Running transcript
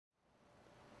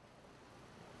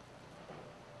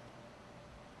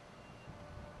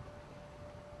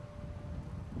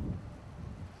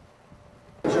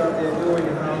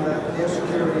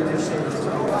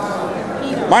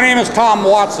My name is Tom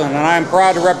Watson, and I am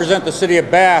proud to represent the city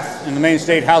of Bath in the Maine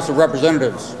State House of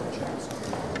Representatives.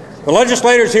 The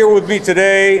legislators here with me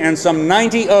today and some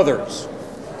 90 others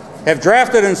have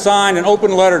drafted and signed an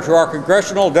open letter to our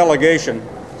congressional delegation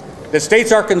that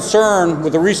states our concern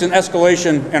with the recent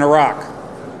escalation in Iraq.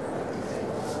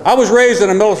 I was raised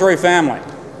in a military family,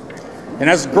 and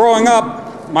as growing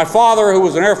up, my father, who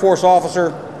was an Air Force officer,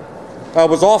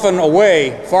 was often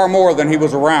away far more than he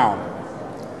was around.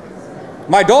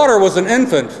 My daughter was an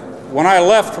infant when I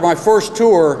left for my first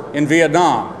tour in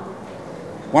Vietnam.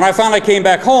 When I finally came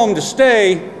back home to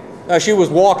stay, she was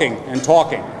walking and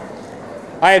talking.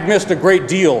 I had missed a great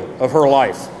deal of her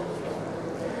life.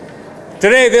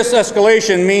 Today, this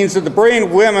escalation means that the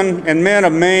brave women and men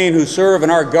of Maine who serve in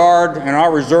our Guard and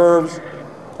our reserves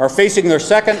are facing their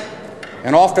second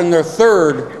and often their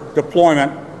third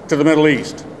deployment to the Middle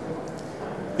East.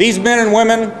 These men and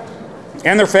women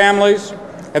and their families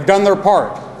have done their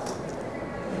part.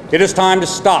 It is time to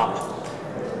stop.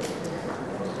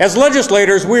 As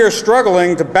legislators, we are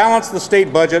struggling to balance the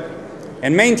state budget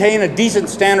and maintain a decent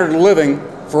standard of living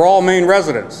for all Maine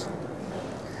residents.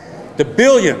 The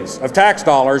billions of tax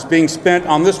dollars being spent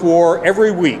on this war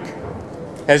every week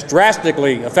has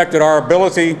drastically affected our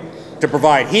ability to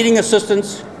provide heating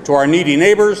assistance to our needy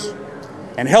neighbors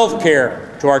and health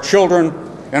care to our children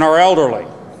and our elderly.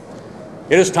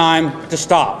 It is time to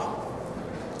stop.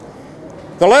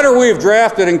 The letter we have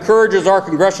drafted encourages our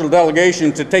congressional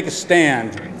delegation to take a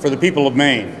stand for the people of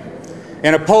Maine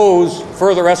and oppose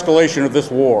further escalation of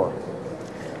this war.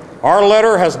 Our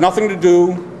letter has nothing to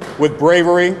do with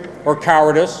bravery or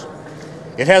cowardice.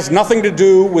 It has nothing to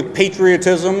do with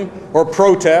patriotism or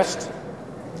protest.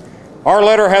 Our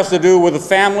letter has to do with the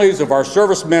families of our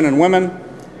servicemen and women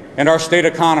and our state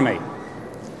economy.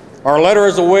 Our letter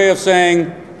is a way of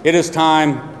saying it is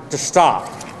time to stop.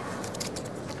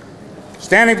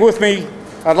 Standing with me,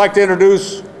 I'd like to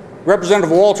introduce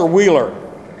Representative Walter Wheeler,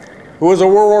 who is a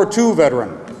World War II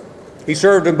veteran. He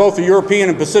served in both the European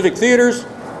and Pacific theaters,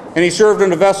 and he served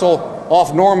in a vessel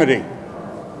off Normandy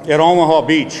at Omaha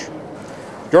Beach.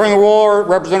 During the war,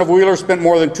 Representative Wheeler spent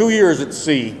more than 2 years at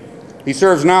sea. He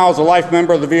serves now as a life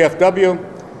member of the VFW,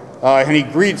 and he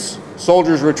greets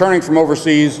soldiers returning from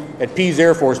overseas at Pease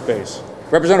Air Force Base.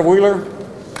 Representative Wheeler.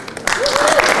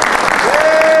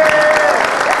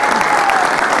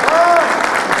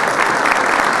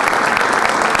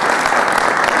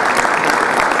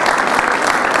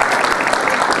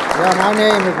 My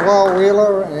name is Walt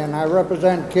Wheeler, and I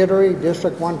represent Kittery,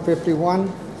 District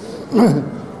 151.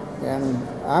 And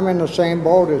I'm in the same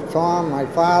boat as Tom. My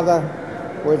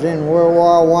father was in World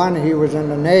War I. He was in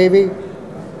the Navy,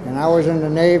 and I was in the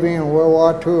Navy in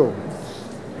World War II.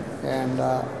 And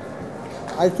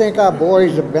I think our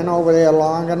boys have been over there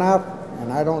long enough,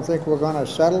 and I don't think we're going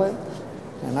to settle it.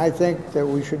 And I think that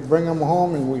we should bring them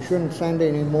home, and we shouldn't send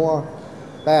any more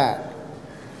back.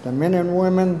 The men and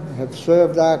women have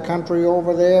served our country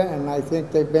over there, and I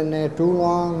think they've been there too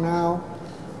long now.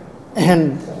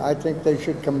 And I think they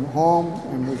should come home,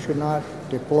 and we should not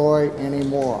deploy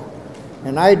anymore.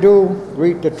 And I do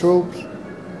greet the troops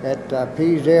at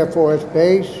Pease Air Force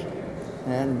Base,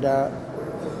 and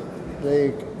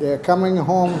they're coming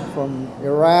home from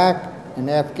Iraq and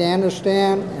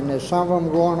Afghanistan, and there's some of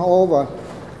them going over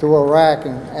to Iraq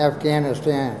and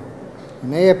Afghanistan.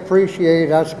 And they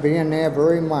appreciate us being there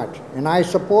very much. And I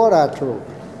support our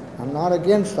troops. I'm not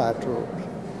against our troops.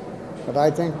 But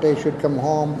I think they should come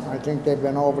home. I think they've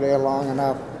been over there long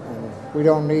enough, and we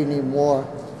don't need any more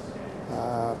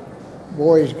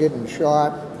boys getting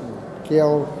shot and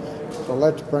killed. So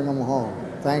let's bring them home.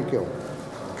 Thank you.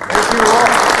 Thank you all.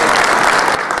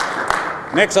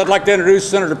 Next, I'd like to introduce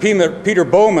Senator Peter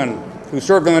Bowman, who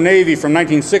served in the Navy from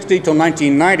 1960 till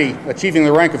 1990, achieving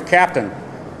the rank of captain.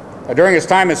 During his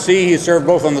time at sea, he served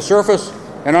both on the surface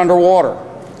and underwater.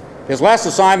 His last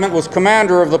assignment was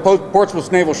commander of the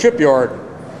Portsmouth Naval Shipyard.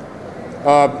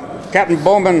 Captain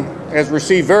Bowman has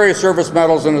received various service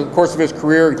medals in the course of his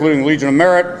career, including Legion of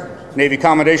Merit, Navy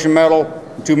Commendation Medal,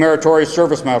 and 2 Meritorious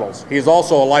Service Medals. He is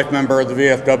also a life member of the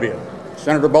VFW.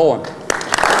 Senator Bowman.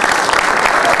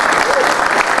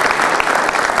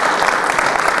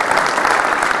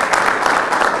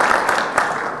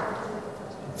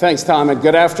 Thanks, Tom, and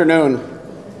good afternoon.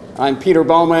 I'm Peter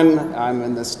Bowman. I'm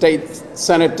in the State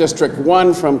Senate District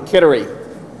 1 from Kittery.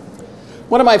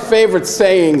 One of my favorite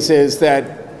sayings is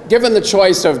that given the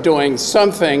choice of doing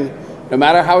something, no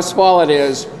matter how small it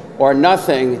is, or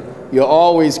nothing, you'll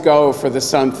always go for the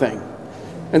something.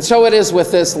 And so it is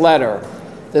with this letter.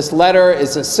 This letter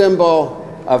is a symbol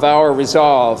of our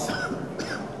resolve.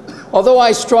 Although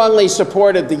I strongly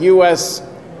supported the U.S.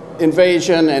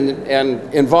 invasion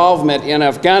and involvement in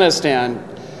Afghanistan,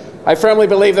 I firmly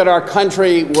believe that our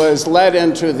country was led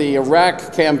into the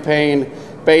Iraq campaign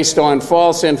based on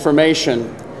false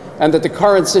information, and that the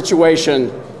current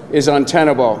situation is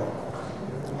untenable.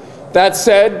 That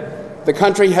said, the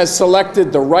country has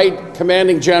selected the right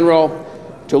commanding general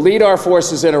to lead our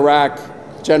forces in Iraq,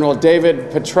 General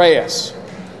David Petraeus.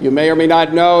 You may or may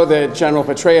not know that General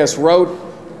Petraeus wrote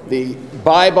the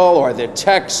Bible or the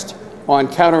text on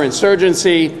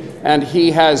counterinsurgency, and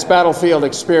he has battlefield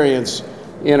experience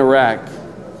in Iraq.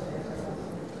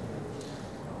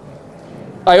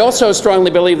 I also strongly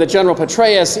believe that General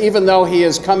Petraeus, even though he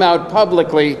has come out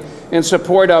publicly in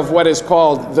support of what is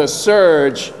called the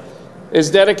surge, is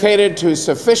dedicated to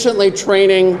sufficiently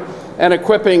training and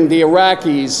equipping the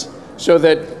Iraqis so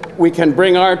that we can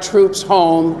bring our troops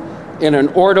home in an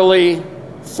orderly,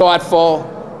 thoughtful,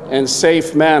 and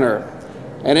safe manner.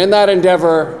 And in that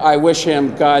endeavor, I wish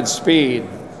him Godspeed.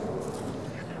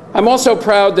 I'm also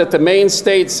proud that the Maine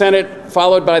State Senate,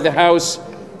 followed by the House,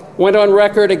 went on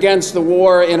record against the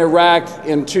war in Iraq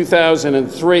in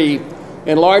 2003,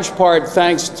 in large part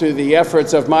thanks to the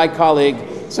efforts of my colleague,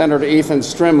 Senator Ethan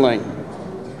Strimling.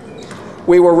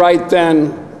 We were right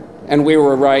then, and we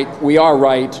are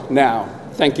right now.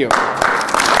 Thank you.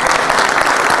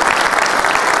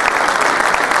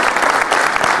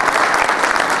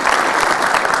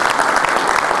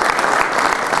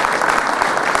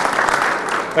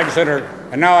 Thank you, Senator.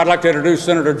 And now I'd like to introduce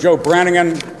Senator Joe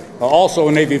Brannigan, also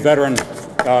a Navy veteran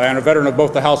and a veteran of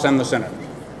both the House and the Senate.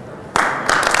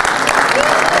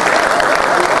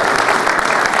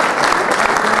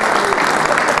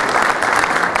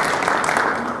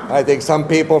 I think some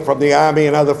people from the Army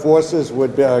and other forces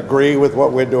would agree with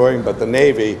what we're doing, but the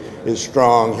Navy is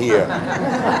strong here.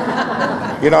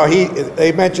 You know,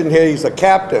 they mentioned here he's a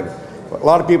captain. A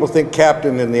lot of people think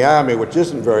captain in the Army, which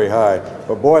isn't very high,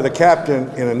 but boy, the captain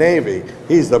in the Navy,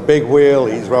 he's the big wheel.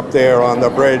 He's up there on the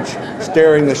bridge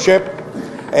steering the ship,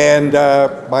 and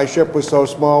my ship was so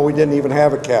small we didn't even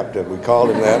have a captain. We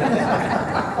called him that.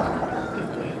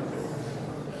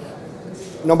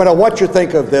 No matter what you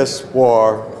think of this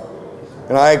war,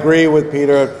 and I agree with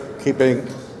Peter, keeping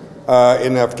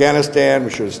in Afghanistan, we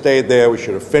should have stayed there, we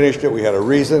should have finished it, we had a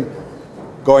reason.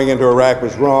 Going into Iraq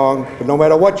was wrong, but no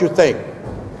matter what you think,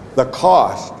 the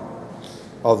cost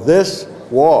of this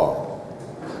war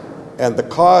and the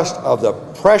cost of the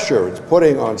pressure it's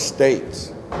putting on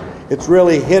states, it's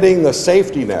really hitting the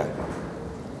safety net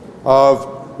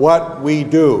of what we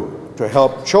do to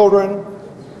help children,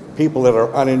 people that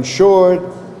are uninsured,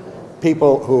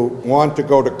 people who want to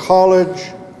go to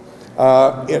college.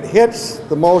 It hits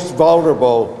the most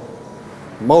vulnerable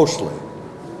mostly.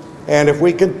 And if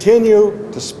we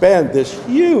continue to spend this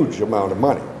huge amount of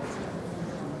money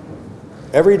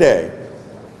every day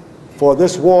for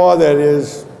this war that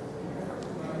is,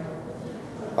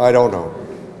 I don't know.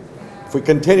 If we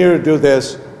continue to do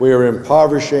this, we are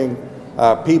impoverishing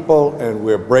people and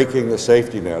we're breaking the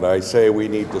safety net. I say we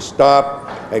need to stop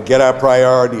and get our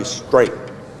priorities straight.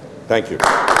 Thank you.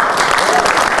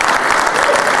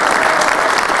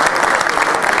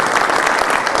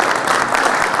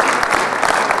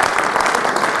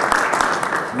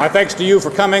 My thanks to you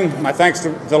for coming. My thanks to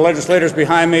the legislators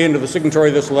behind me and to the signatory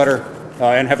of this letter.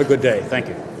 And have a good day. Thank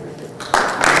you.